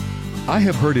I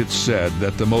have heard it said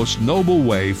that the most noble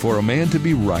way for a man to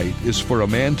be right is for a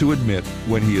man to admit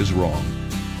when he is wrong.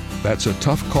 That's a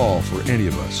tough call for any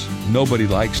of us. Nobody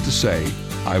likes to say,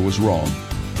 I was wrong.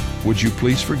 Would you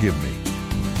please forgive me?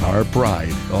 Our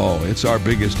pride, it's our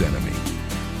biggest enemy.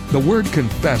 The word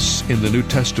confess in the New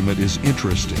Testament is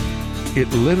interesting. It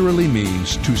literally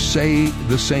means to say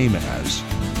the same as.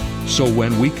 So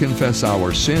when we confess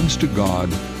our sins to God,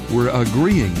 we're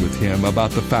agreeing with Him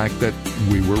about the fact that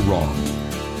we were wrong.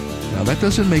 Now that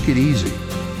doesn't make it easy,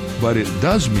 but it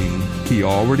does mean He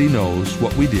already knows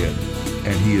what we did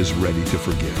and He is ready to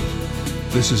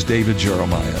forgive. This is David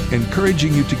Jeremiah,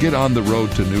 encouraging you to get on the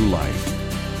road to new life.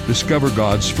 Discover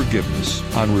God's forgiveness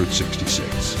on Route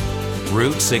 66.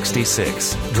 Route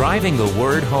 66, driving the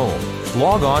word home.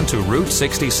 Log on to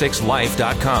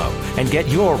Route66Life.com and get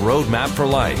your roadmap for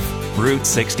life. Route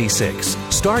 66.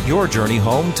 Start your journey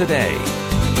home today.